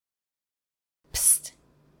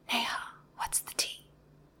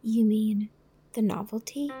You mean the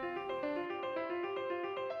novelty?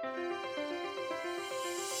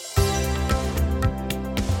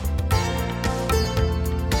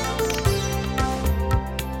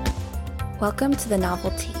 Welcome to The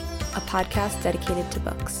Novelty, a podcast dedicated to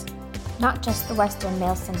books. Not just the Western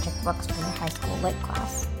male-centric books from your high school lit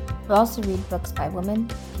class. We'll also read books by women,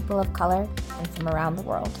 people of color, and from around the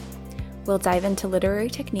world. We'll dive into literary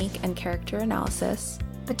technique and character analysis.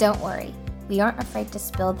 But don't worry, we aren't afraid to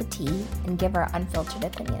spill the tea and give our unfiltered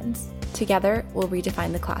opinions. Together, we'll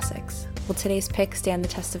redefine the classics. Will today's pick stand the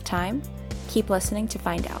test of time? Keep listening to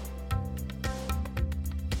find out.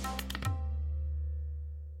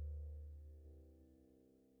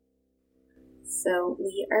 So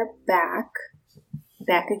we are back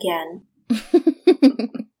again,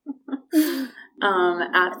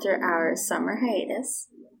 after our summer hiatus.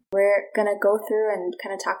 We're going to go through and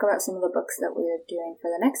kind of talk about some of the books that we're doing for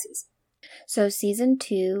the next season. So season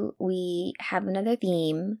 2, we have another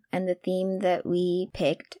theme, and the theme that we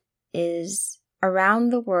picked is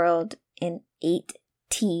Around the World in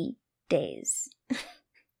 80 Days.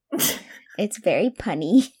 It's very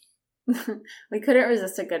punny. We couldn't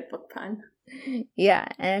resist a good book pun. Yeah,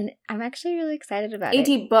 and I'm actually really excited about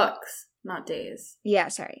 80 books, not days. Yeah,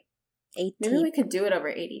 sorry. 80. Maybe we could do it over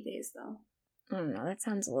 80 days, though. I don't know, that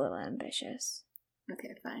sounds a little ambitious.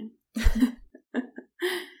 Okay, fine.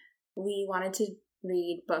 We wanted to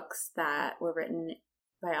read books that were written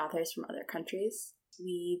by authors from other countries.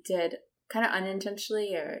 We did kind of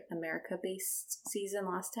unintentionally an America-based season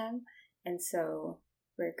last time, and so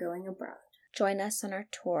we're going abroad. Join us on our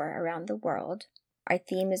tour around the world. Our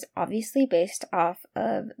theme is obviously based off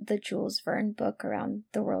of the Jules Verne book Around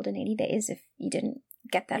the World in 80 Days, if you didn't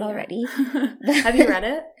get that already. Have you read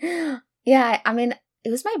it? Yeah, I mean,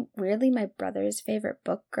 it was weirdly my brother's favorite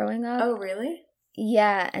book growing up. Oh, really?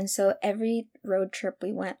 Yeah, and so every road trip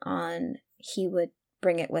we went on, he would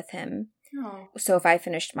bring it with him. Oh. So if I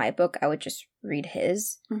finished my book, I would just read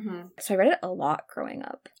his. Mm-hmm. So I read it a lot growing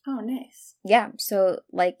up. Oh, nice. Yeah, so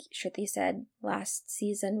like Shruti said, last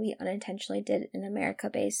season we unintentionally did an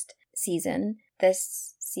America-based season.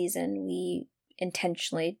 This season we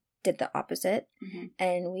intentionally did the opposite,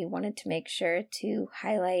 and we wanted to make sure to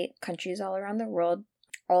highlight countries all around the world.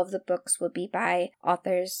 All of the books will be by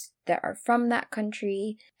authors that are from that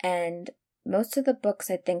country, and most of the books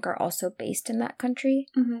I think are also based in that country.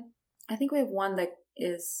 Mm-hmm. I think we have one that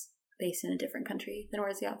is based in a different country than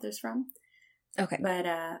where's the author's from. Okay. But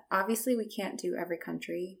obviously we can't do every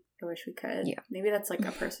country. I wish we could. Yeah. Maybe that's like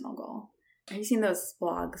a personal goal. Have you seen those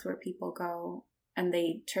blogs where people go and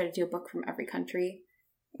they try to do a book from every country?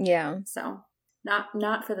 Yeah. So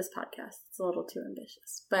not for this podcast. It's a little too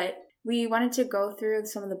ambitious. But we wanted to go through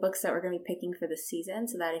some of the books that we're going to be picking for this season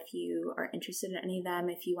so that if you are interested in any of them,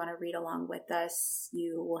 if you want to read along with us,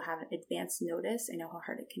 you will have an advance notice. I know how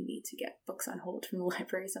hard it can be to get books on hold from the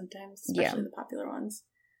library sometimes, especially the popular ones.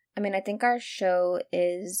 I mean, I think our show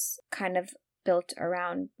is kind of built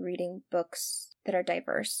around reading books that are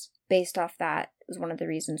diverse. Based off that was one of the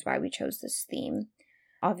reasons why we chose this theme.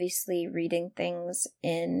 Obviously, reading things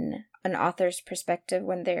in an author's perspective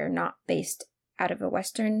when they're not based out of a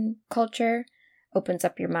Western culture opens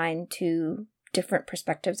up your mind to different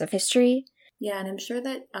perspectives of history. Yeah, and I'm sure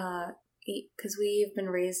that because we've been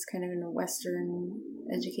raised kind of in a Western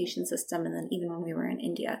education system, and then even when we were in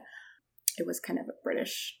India, it was kind of a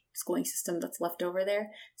British schooling system that's left over there.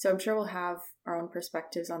 So I'm sure we'll have our own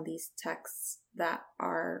perspectives on these texts that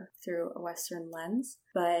are through a Western lens,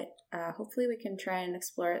 but hopefully we can try and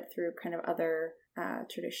explore it through kind of other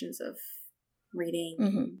traditions of reading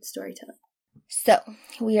and storytelling. So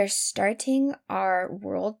we are starting our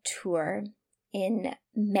world tour in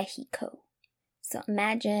Mexico. So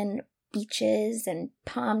imagine beaches and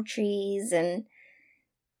palm trees and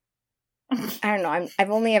I don't know. I've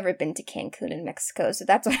only ever been to Cancun in Mexico, so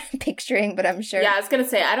that's what I'm picturing, but I'm sure. Yeah, I was going to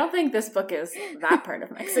say, I don't think this book is that part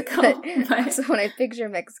of Mexico. but... So when I picture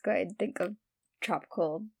Mexico, I think of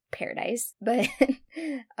tropical paradise. But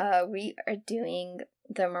we are doing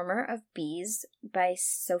The Murmur of Bees by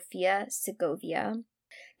Sofia Segovia.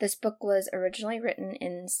 This book was originally written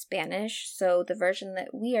in Spanish, so the version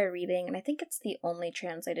that we are reading, and I think it's the only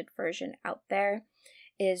translated version out there,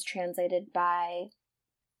 is translated by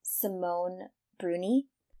Simone Bruni.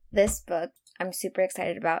 This book I'm super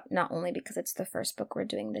excited about, not only because it's the first book we're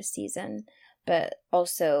doing this season, but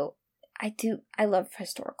also I love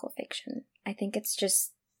historical fiction. I think it's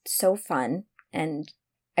just so fun and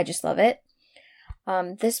I just love it.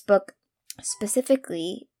 This book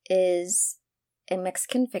specifically is a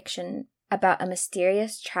Mexican fiction about a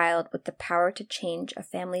mysterious child with the power to change a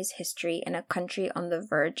family's history in a country on the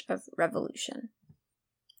verge of revolution.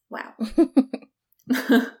 Wow.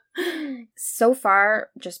 So far,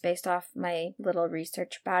 just based off my little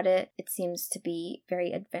research about it, it seems to be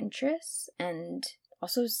very adventurous and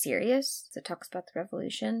also serious. It talks about the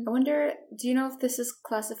revolution. I wonder, do you know if this is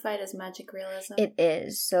classified as magic realism? It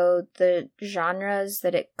is. So the genres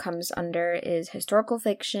that it comes under is historical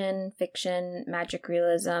fiction, fiction, magic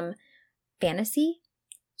realism, fantasy.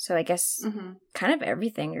 So I guess kind of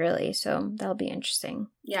everything, really. So that'll be interesting.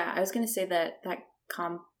 Yeah, I was going to say that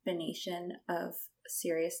combination of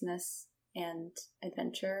seriousness and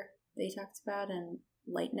adventure that you talked about and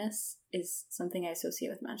lightness is something I associate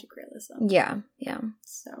with magic realism. Yeah.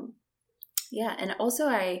 So, yeah. And also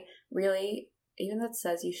I really, even though it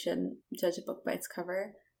says you shouldn't judge a book by its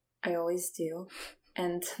cover, I always do.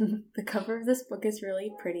 And the cover of this book is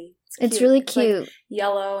really pretty. It's really cute. Like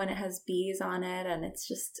yellow and it has bees on it. And it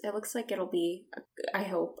looks like it'll be, I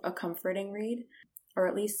hope, a comforting read. Or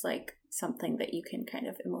at least like something that you can kind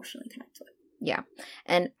of emotionally connect with. Yeah.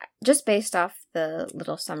 And just based off the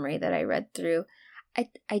little summary that I read through,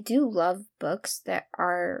 I do love books that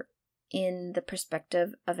are in the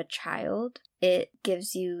perspective of a child. It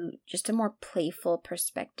gives you just a more playful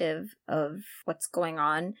perspective of what's going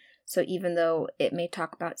on. So even though it may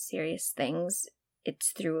talk about serious things,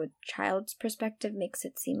 it's through a child's perspective, makes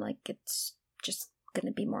it seem like it's just going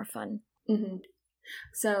to be more fun. Mm-hmm.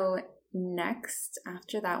 So next,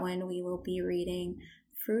 after that one, we will be reading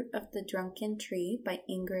Fruit of the Drunken Tree by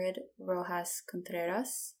Ingrid Rojas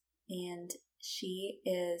Contreras, and she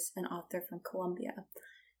is an author from Colombia.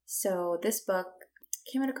 So this book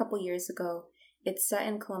came out a couple years ago. It's set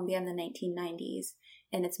in Colombia in the 1990s,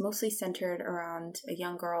 and it's mostly centered around a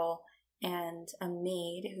young girl and a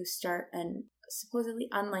maid who start a supposedly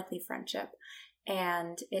unlikely friendship.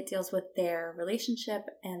 And it deals with their relationship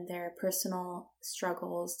and their personal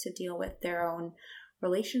struggles to deal with their own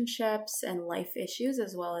relationships and life issues,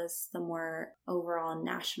 as well as the more overall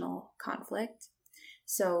national conflict.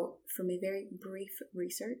 So from a very brief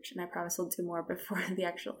research, and I promise I'll do more before the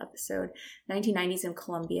actual episode, 1990s in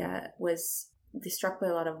Colombia was struck by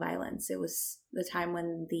a lot of violence. It was the time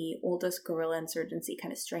when the oldest guerrilla insurgency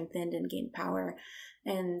kind of strengthened and gained power.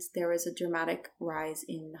 And there was a dramatic rise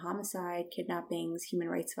in homicide, kidnappings, human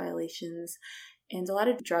rights violations, and a lot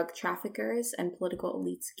of drug traffickers and political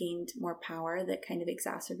elites gained more power that kind of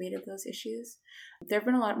exacerbated those issues. There have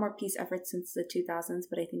been a lot more peace efforts since the 2000s,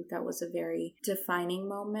 but I think that was a very defining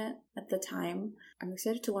moment at the time. I'm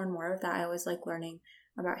excited to learn more of that. I always like learning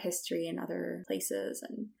about history in other places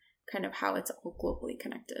and kind of how it's all globally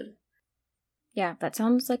connected. Yeah, that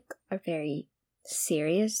sounds like a very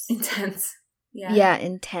serious, intense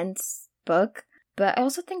book. But I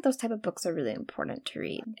also think those type of books are really important to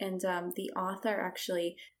read. And the author,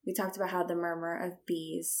 actually, we talked about how The Murmur of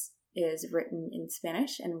Bees is written in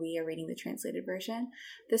Spanish, and we are reading the translated version.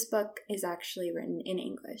 This book is actually written in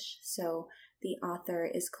English. So the author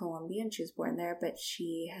is Colombian. She was born there, but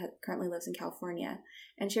she currently lives in California.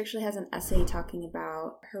 And she actually has an essay talking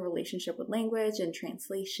about her relationship with language and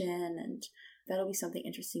translation, and that'll be something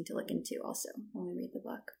interesting to look into also when we read the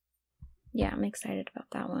book. Yeah, I'm excited about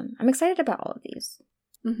that one. I'm excited about all of these.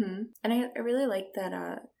 Mm-hmm. And I really like that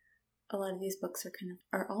a lot of these books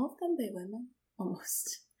are all of them by women?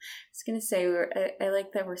 Almost. I was going to say, I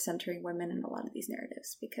like that we're centering women in a lot of these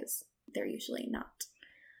narratives because they're usually not.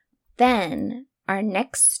 Then, our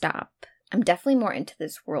next stop, I'm definitely more into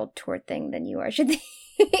this world tour thing than you are, should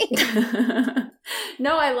think.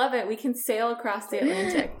 No, I love it. We can sail across the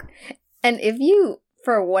Atlantic. And if you,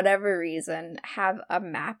 for whatever reason, have a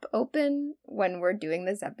map open when we're doing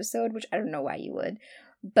this episode, which I don't know why you would,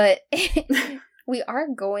 but we are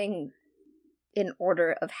going in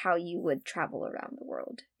order of how you would travel around the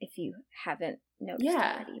world, if you haven't noticed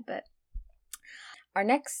already. But our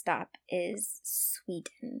next stop is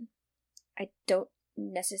Sweden. I don't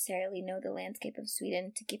necessarily know the landscape of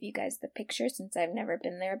Sweden to give you guys the picture since I've never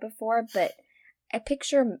been there before, but I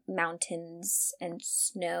picture mountains and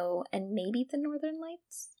snow and maybe the Northern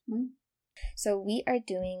Lights. Mm-hmm. So we are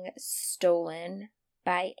doing Stolen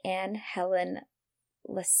by Anne Helen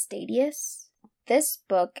Laestadius. This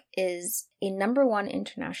book is a #1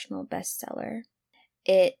 international bestseller.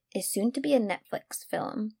 It is soon to be a Netflix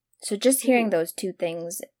film. So just hearing those two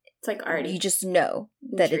things, it's like already you just know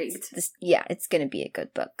that it's going to be a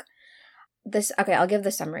good book. I'll give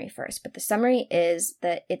the summary first, but the summary is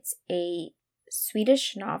that it's a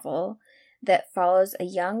Swedish novel that follows a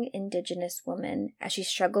young indigenous woman as she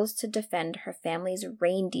struggles to defend her family's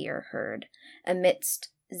reindeer herd amidst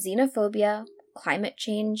xenophobia, climate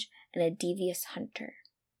change, and a devious hunter.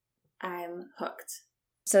 I'm hooked.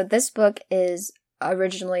 So this book is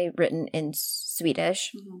originally written in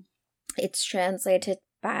Swedish. Mm-hmm. It's translated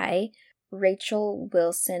by Rachel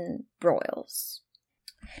Wilson Broyles.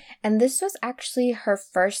 And this was actually her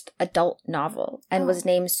first adult novel and was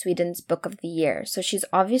named Sweden's Book of the Year. So she's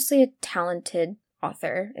obviously a talented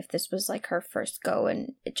author if this was like her first go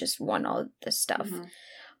and it just won all this stuff. Mm-hmm.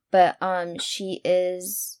 But she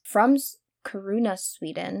is from Kiruna,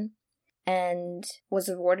 Sweden, and was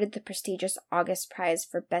awarded the prestigious August Prize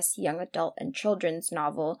for Best Young Adult and Children's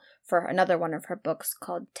Novel for another one of her books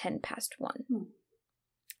called 10 Past 1.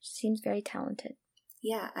 She seems very talented.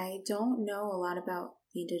 Yeah, I don't know a lot about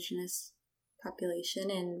the indigenous population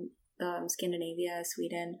in Scandinavia,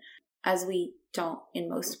 Sweden, as we don't in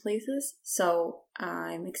most places. So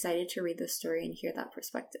I'm excited to read this story and hear that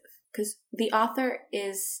perspective. Because the author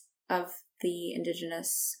is of the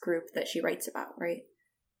indigenous group that she writes about, right?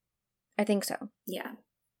 I think so. Yeah.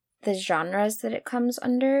 The genres that it comes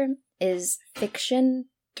under is fiction,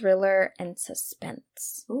 thriller, and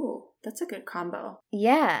suspense. Ooh, that's a good combo.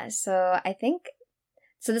 Yeah, so I think...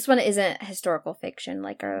 So this one isn't historical fiction,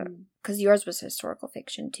 like because yours was historical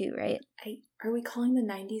fiction too, right? Are we calling the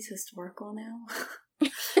 90s historical now?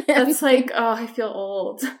 That's like, oh, I feel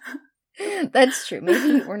old. That's true.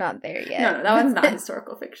 Maybe we're not there yet. No, that one's not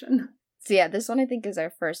historical fiction. So yeah, this one I think is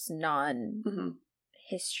our first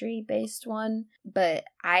non-history based one. But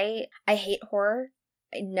I hate horror.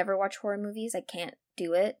 I never watch horror movies. I can't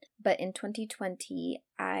do it. But in 2020,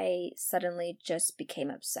 I suddenly just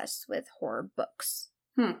became obsessed with horror books.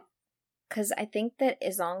 Because I think that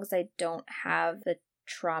as long as I don't have the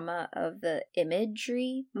trauma of the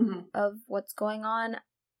imagery of what's going on,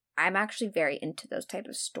 I'm actually very into those type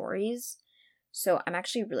of stories. So I'm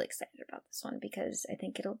actually really excited about this one because I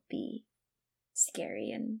think it'll be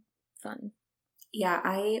scary and fun. Yeah,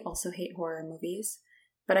 I also hate horror movies,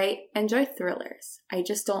 but I enjoy thrillers. I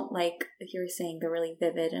just don't like, you were saying, the really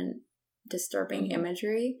vivid and disturbing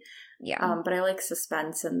imagery. Yeah. But I like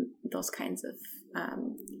suspense and those kinds of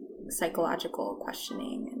psychological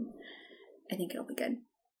questioning, and I think it'll be good.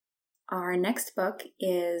 Our next book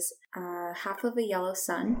is Half of a Yellow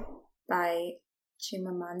Sun by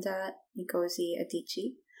Chimamanda Ngozi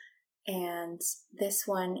Adichie, and this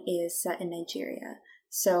one is set in Nigeria.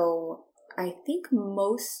 So I think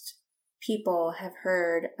most people have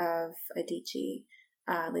heard of Adichie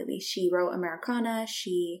lately. She wrote Americana.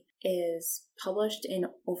 She is published in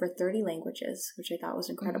over 30 languages, which I thought was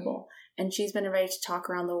incredible. And she's been invited to talk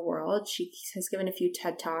around the world. She has given a few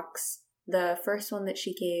TED Talks. The first one that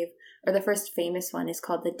she gave, or the first famous one, is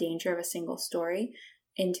called The Danger of a Single Story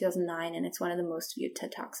in 2009, and it's one of the most viewed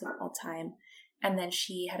TED Talks of all time. And then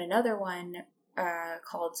she had another one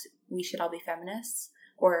called We Should All Be Feminists,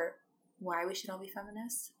 or Why We Should All Be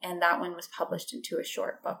Feminists, and that one was published into a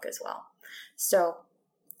short book as well. So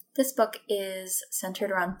this book is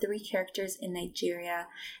centered around 3 characters in Nigeria,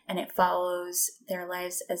 and it follows their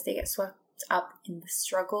lives as they get swept up in the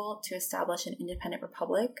struggle to establish an independent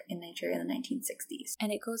republic in Nigeria in the 1960s.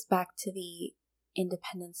 And it goes back to the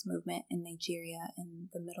independence movement in Nigeria in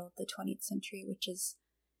the middle of the 20th century, which is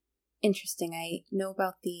interesting. I know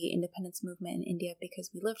about the independence movement in India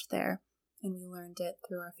because we lived there and we learned it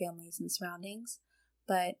through our families and surroundings.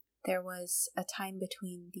 But there was a time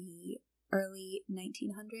between the early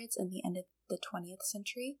 1900s and the end of the 20th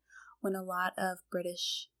century when a lot of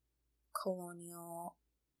British colonial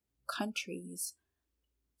countries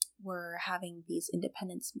were having these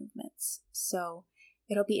independence movements. So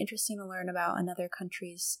it'll be interesting to learn about another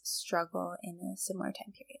country's struggle in a similar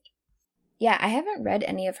time period. Yeah, I haven't read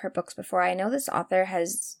any of her books before. I know this author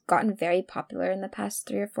has gotten very popular in the past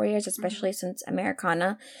 3 or 4 years, especially since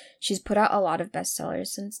Americana. She's put out a lot of bestsellers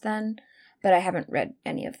since then, but I haven't read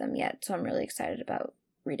any of them yet, so I'm really excited about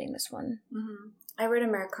reading this one. I read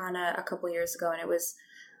Americana a couple years ago, and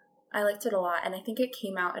I liked it a lot, and I think it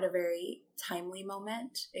came out at a very timely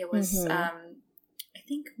moment. It was, I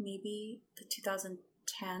think maybe the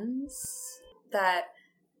 2010s that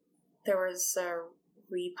there was a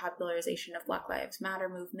repopularization of Black Lives Matter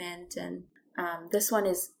movement, and this one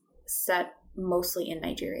is set mostly in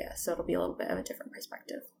Nigeria, so it'll be a little bit of a different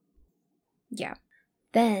perspective. Yeah.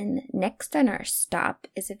 Then, next on our stop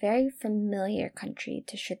is a very familiar country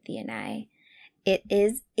to Shruti and I. It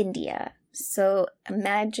is India. So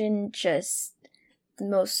imagine just the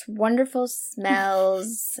most wonderful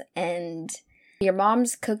smells and your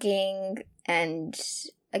mom's cooking and,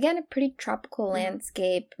 again, a pretty tropical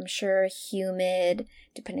landscape. I'm sure humid,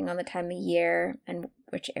 depending on the time of year and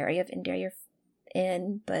which area of India you're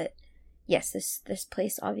in. But yes, this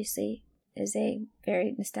place obviously is a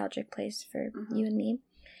very nostalgic place for you and me.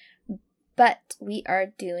 But we are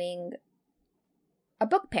doing a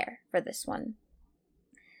book pair for this one.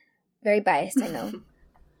 Very biased, I know.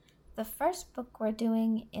 The first book we're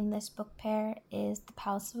doing in this book pair is The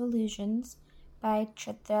Palace of Illusions by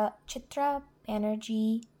Chitra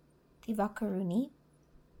Banerjee Divakaruni.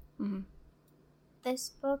 Mm-hmm. This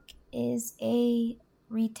book is a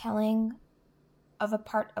retelling of a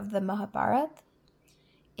part of the Mahabharata.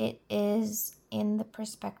 It is in the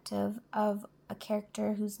perspective of a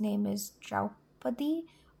character whose name is Draupadi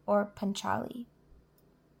or Panchali.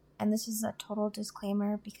 And this is a total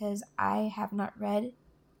disclaimer because I have not read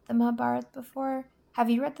the Mahabharata before. Have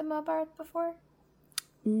you read the Mahabharata before?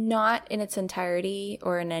 Not in its entirety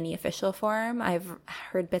or in any official form. I've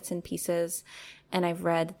heard bits and pieces, and I've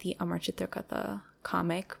read the Amar Chitrakarta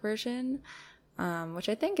comic version, which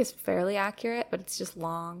I think is fairly accurate, but it's just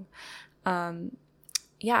long.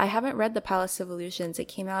 Yeah, I haven't read The Palace of Illusions. It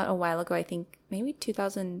came out a while ago, I think maybe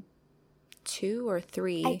 2002 or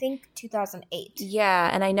 3. I think 2008.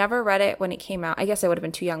 Yeah, and I never read it when it came out. I guess I would have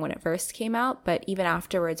been too young when it first came out, but even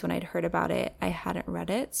afterwards when I'd heard about it, I hadn't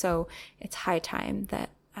read it. So it's high time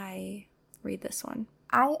that I read this one.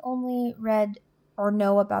 I only read or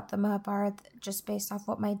know about the Mahabharata just based off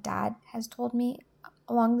what my dad has told me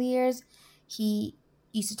along the years. He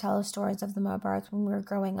used to tell us stories of the Mahabharata when we were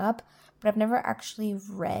growing up, but I've never actually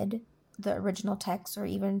read the original text or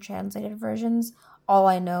even translated versions. All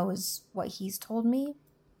I know is what he's told me.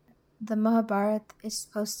 The Mahabharata is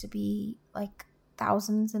supposed to be like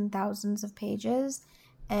thousands and thousands of pages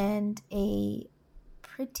and a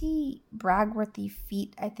pretty brag-worthy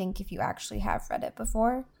feat, I think, if you actually have read it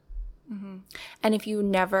before. Mm-hmm. And if you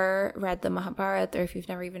never read the Mahabharata or if you've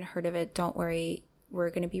never even heard of it, don't worry. We're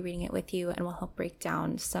going to be reading it with you and we'll help break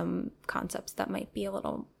down some concepts that might be a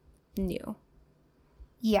little new.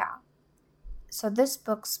 Yeah. So this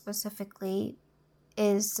book specifically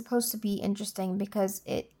is supposed to be interesting because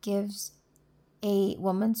it gives a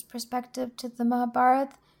woman's perspective to the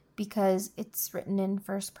Mahabharata because it's written in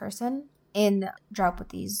first person in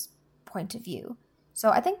Draupadi's point of view.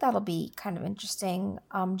 So I think that'll be kind of interesting,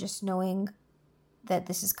 just knowing that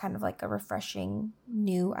this is kind of like a refreshing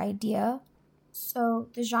new idea. So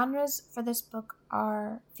the genres for this book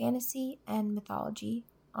are fantasy and mythology,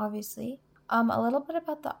 obviously. A little bit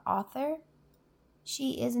about the author.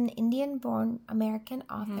 She is an Indian-born American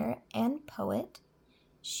author and poet.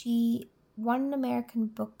 She won an American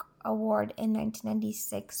Book Award in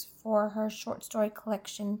 1996 for her short story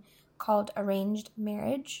collection called Arranged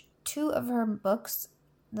Marriage. 2 of her books,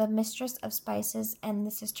 The Mistress of Spices and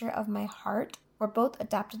The Sister of My Heart, were both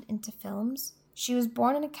adapted into films. She was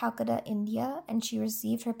born in Calcutta, India, and she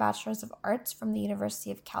received her Bachelor's of Arts from the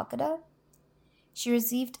University of Calcutta. She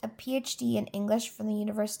received a PhD in English from the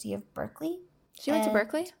University of Berkeley. She went to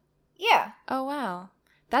Berkeley? Yeah. Oh, wow.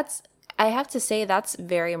 I have to say that's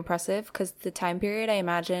very impressive because the time period, I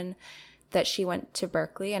imagine that she went to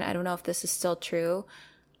Berkeley, and I don't know if this is still true,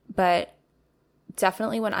 but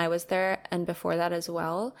definitely when I was there and before that as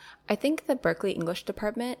well, I think the Berkeley English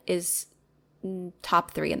department is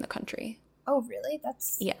top 3 in the country. Oh, really?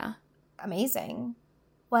 That's yeah, amazing.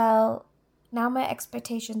 Well, now my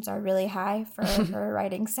expectations are really high for her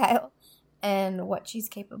writing style and what she's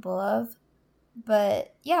capable of.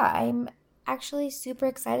 But yeah, I'm actually super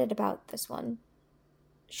excited about this one.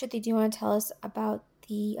 Shruti, do you want to tell us about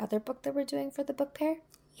the other book that we're doing for the book pair?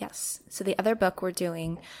 Yes. So the other book we're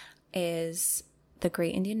doing is The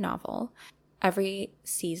Great Indian Novel. Every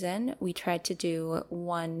season, we tried to do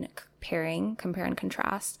one pairing, compare and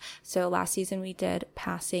contrast. So last season, we did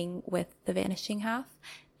Passing with The Vanishing Half.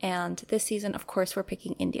 And this season, of course, we're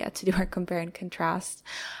picking India to do our compare and contrast.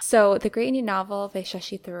 So The Great Indian Novel by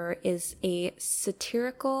Shashi Tharoor is a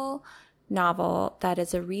satirical novel that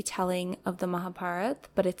is a retelling of the Mahabharata,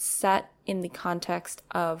 but it's set in the context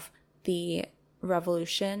of the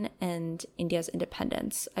revolution and India's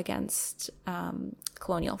independence against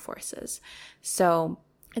colonial forces. So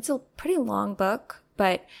it's a pretty long book,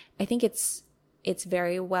 but I think it's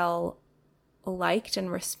very well liked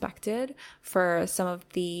and respected for some of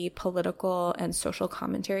the political and social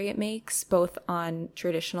commentary it makes, both on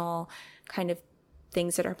traditional kind of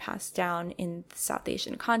things that are passed down in the South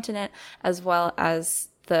Asian continent, as well as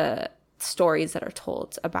the stories that are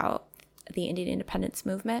told about the Indian independence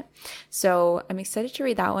movement. So I'm excited to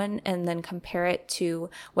read that one and then compare it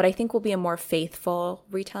to what I think will be a more faithful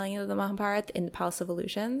retelling of the Mahabharata in The Palace of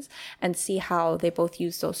Illusions and see how they both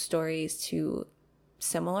use those stories to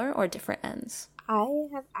similar or different ends. I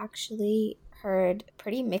have actually heard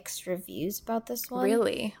pretty mixed reviews about this one.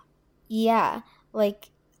 Really? Yeah. Like,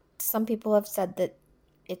 some people have said that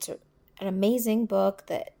it's an amazing book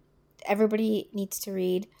that everybody needs to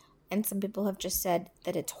read, and some people have just said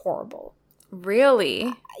that it's horrible.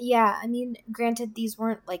 Really? Yeah, I mean, granted, these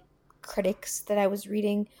weren't, like, critics that I was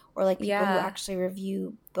reading or like people who Yeah. actually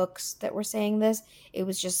review books that were saying this. It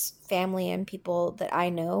was just family and people that I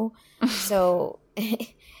know. So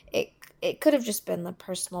it could have just been the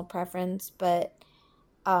personal preference, but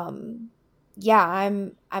yeah,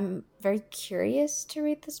 I'm very curious to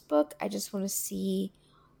read this book. I just want to see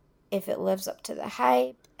if it lives up to the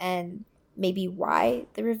hype and maybe why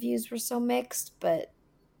the reviews were so mixed, but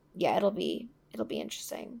yeah, it'll be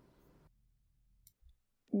interesting.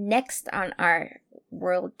 Next on our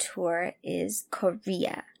world tour is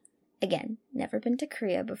Korea. Again, never been to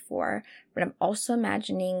Korea before, but I'm also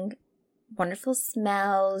imagining wonderful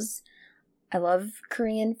smells. I love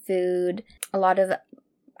Korean food. A lot of,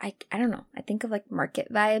 I don't know, I think of like market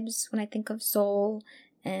vibes when I think of Seoul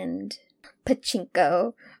and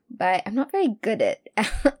pachinko, but I'm not very good at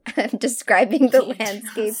describing the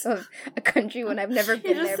landscape of a country when I've never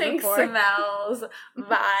been there before. You're just saying smells,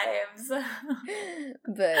 vibes.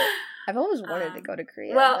 But I've always wanted to go to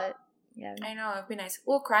Korea. Well, but yeah, I know, it'd be nice.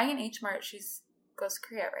 Well, crying in H Mart, goes to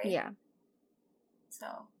Korea, right? yeah. So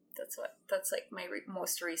that's like my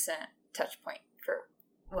most recent touch point for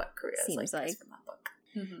what Korea Seems is like. from that book.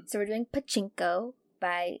 So we're doing Pachinko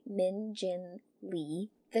by Min Jin Lee.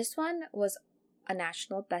 This one was a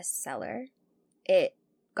national bestseller. It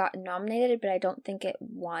got nominated, but I don't think it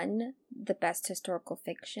won the best historical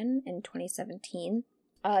fiction in 2017.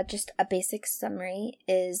 Just a basic summary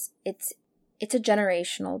is it's a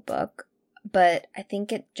generational book, but I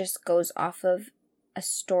think it just goes off of a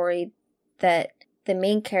story that the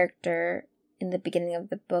main character in the beginning of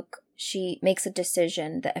the book, she makes a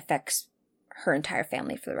decision that affects her entire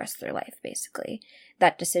family for the rest of their life, basically.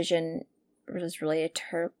 That decision was related to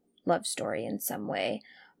her love story in some way,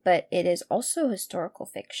 but it is also historical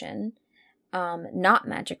fiction, not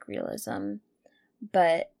magic realism.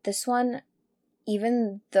 But this one,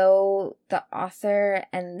 even though the author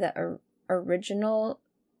and the original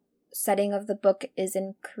setting of the book is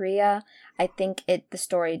in Korea, I think the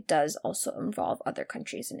story does also involve other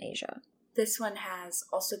countries in Asia. This one has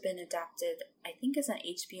also been adapted, I think, as an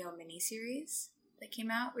HBO miniseries that came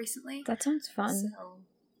out recently. That sounds fun. So,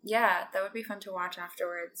 yeah, that would be fun to watch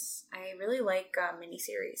afterwards. I really like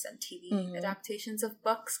miniseries and TV adaptations of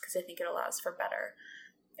books because I think it allows for better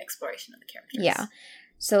exploration of the characters. Yeah.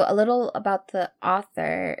 So a little about the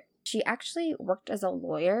author. She actually worked as a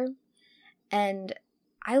lawyer, and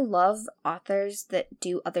I love authors that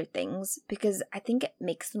do other things because I think it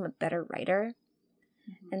makes them a better writer.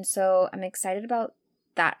 And so I'm excited about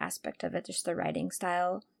that aspect of it, just the writing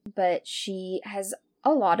style. But she has a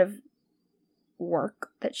lot of work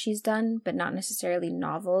that she's done, but not necessarily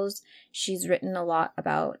novels. She's written a lot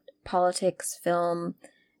about politics, film,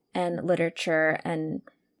 and literature, and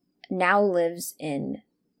now lives in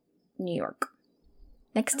New York.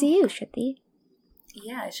 Next to you, Shruti.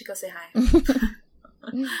 Yeah, I should go say hi.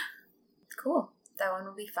 Cool. That one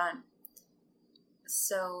will be fun.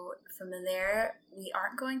 So from there, we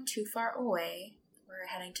aren't going too far away. We're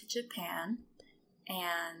heading to Japan,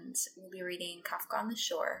 and we'll be reading Kafka on the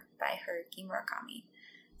Shore by Haruki Murakami.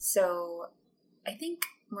 So I think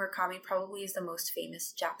Murakami probably is the most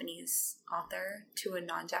famous Japanese author to a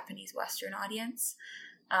non-Japanese Western audience.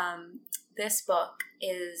 This book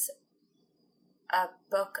is a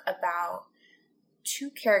book about two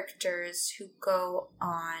characters who go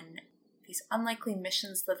on these unlikely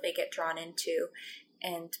missions that they get drawn into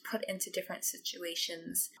and put into different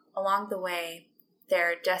situations. Along the way,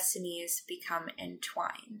 their destinies become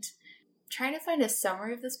entwined. Trying to find a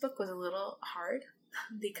summary of this book was a little hard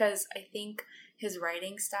because I think his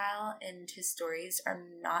writing style and his stories are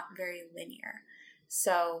not very linear.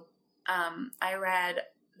 So I read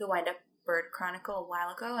The Wind-Up Bird Chronicle a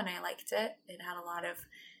while ago and I liked it. It had a lot of,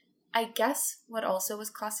 I guess, what also was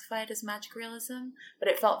classified as magic realism, but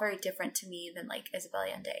it felt very different to me than like Isabel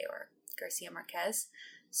Allende or Garcia Marquez.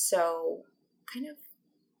 So kind of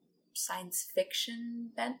science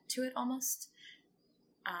fiction bent to it almost.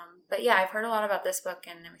 But yeah, I've heard a lot about this book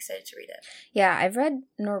and I'm excited to read it. Yeah, I've read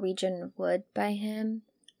Norwegian Wood by him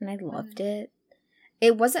and I loved it.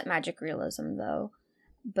 It wasn't magic realism though,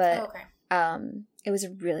 but it was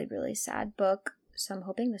a really, really sad book. So I'm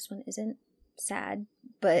hoping this one isn't sad,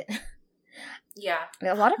 but yeah,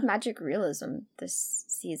 a lot of magic realism this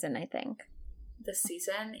season, I think. This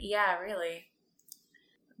season? Yeah, really.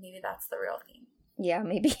 Maybe that's the real theme. Yeah,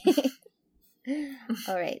 maybe.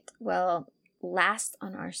 All right. Well, last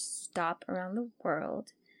on our stop around the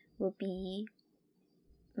world will be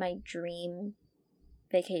my dream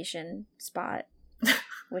vacation spot,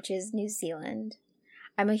 which is New Zealand.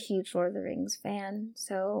 I'm a huge Lord of the Rings fan,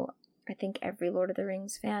 so I think every Lord of the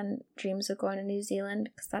Rings fan dreams of going to New Zealand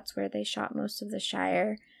because that's where they shot most of the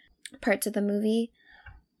Shire. parts of the movie,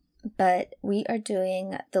 but we are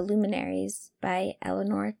doing The Luminaries by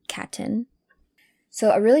Eleanor Catton.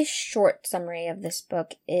 So a really short summary of this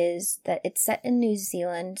book is that it's set in New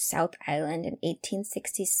Zealand, South Island in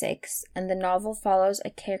 1866, and the novel follows a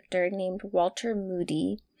character named Walter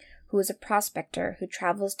Moody, who is a prospector who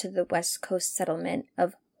travels to the west coast settlement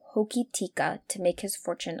of Hokitika to make his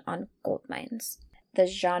fortune on gold mines. The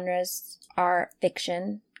genres are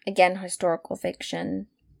fiction, again historical fiction,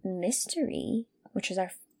 mystery, which is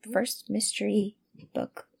our first mystery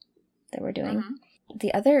book that we're doing. Mm-hmm.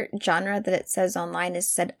 The other genre that it says online is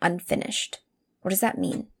said unfinished. What does that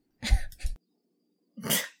mean?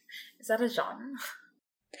 Is that a genre?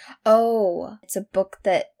 Oh, it's a book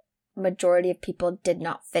that majority of people did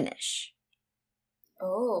not finish.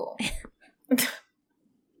 Oh.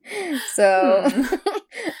 So,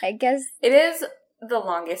 I guess... It is the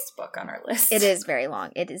longest book on our list. It is very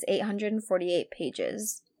long. It is 848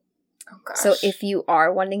 pages. Oh, gosh. So if you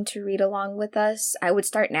are wanting to read along with us, I would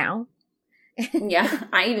start now. Yeah,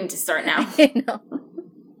 I need to start now. I know.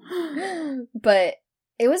 But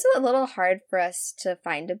it was a little hard for us to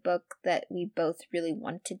find a book that we both really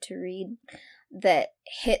wanted to read that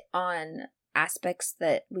hit on aspects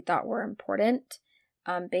that we thought were important,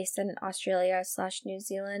 based in Australia/New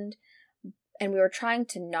Zealand. And we were trying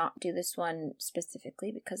to not do this one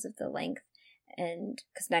specifically because of the length, and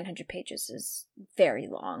because 900 pages is very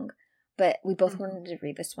long. But we both wanted to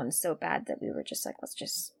read this one so bad that we were just like, let's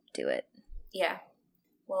just do it. Yeah.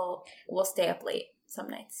 Well, we'll stay up late some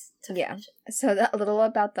nights to finish it. So a little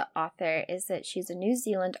about the author is that she's a New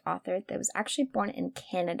Zealand author that was actually born in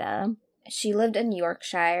Canada. She lived in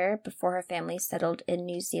Yorkshire before her family settled in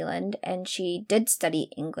New Zealand, and she did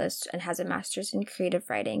study English and has a master's in creative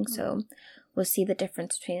writing. So we'll see the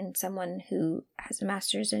difference between someone who has a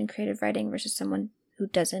master's in creative writing versus someone who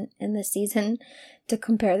doesn't in this season to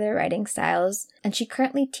compare their writing styles. And she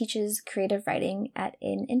currently teaches creative writing at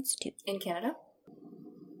an institute. In Canada?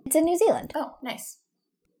 It's in New Zealand. Oh, nice.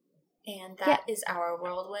 And that is our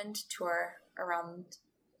whirlwind tour around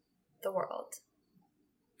the world.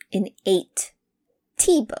 In 8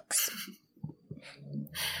 tea books.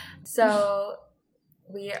 So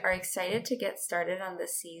we are excited to get started on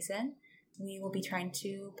this season. We will be trying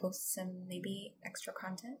to post some maybe extra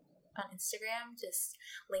content on Instagram, just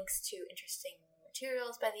links to interesting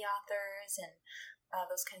materials by the authors and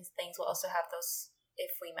those kinds of things. We'll also have those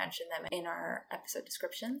if we mention them in our episode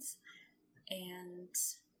descriptions. And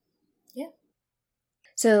yeah.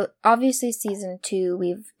 So obviously season 2,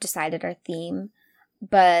 we've decided our theme,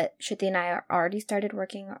 but Shruti and I are already started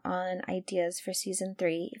working on ideas for season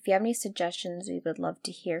 3. If you have any suggestions, we would love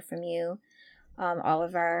to hear from you. All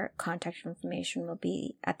of our contact information will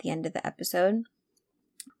be at the end of the episode.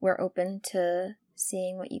 We're open to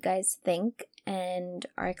seeing what you guys think and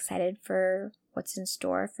are excited for what's in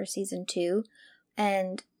store for season 2.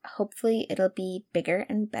 And hopefully it'll be bigger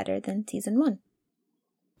and better than season 1.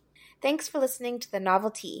 Thanks for listening to The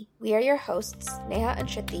Novelty. We are your hosts, Neha and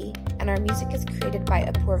Shruti, and our music is created by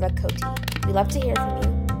Apurva Koti. We love to hear from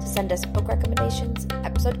you, so send us book recommendations,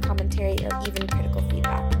 episode commentary, or even critical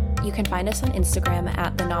feedback. You can find us on Instagram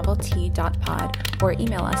at thenovelty.pod or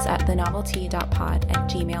email us at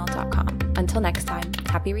thenovelty.pod@gmail.com. Until next time,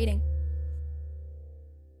 happy reading.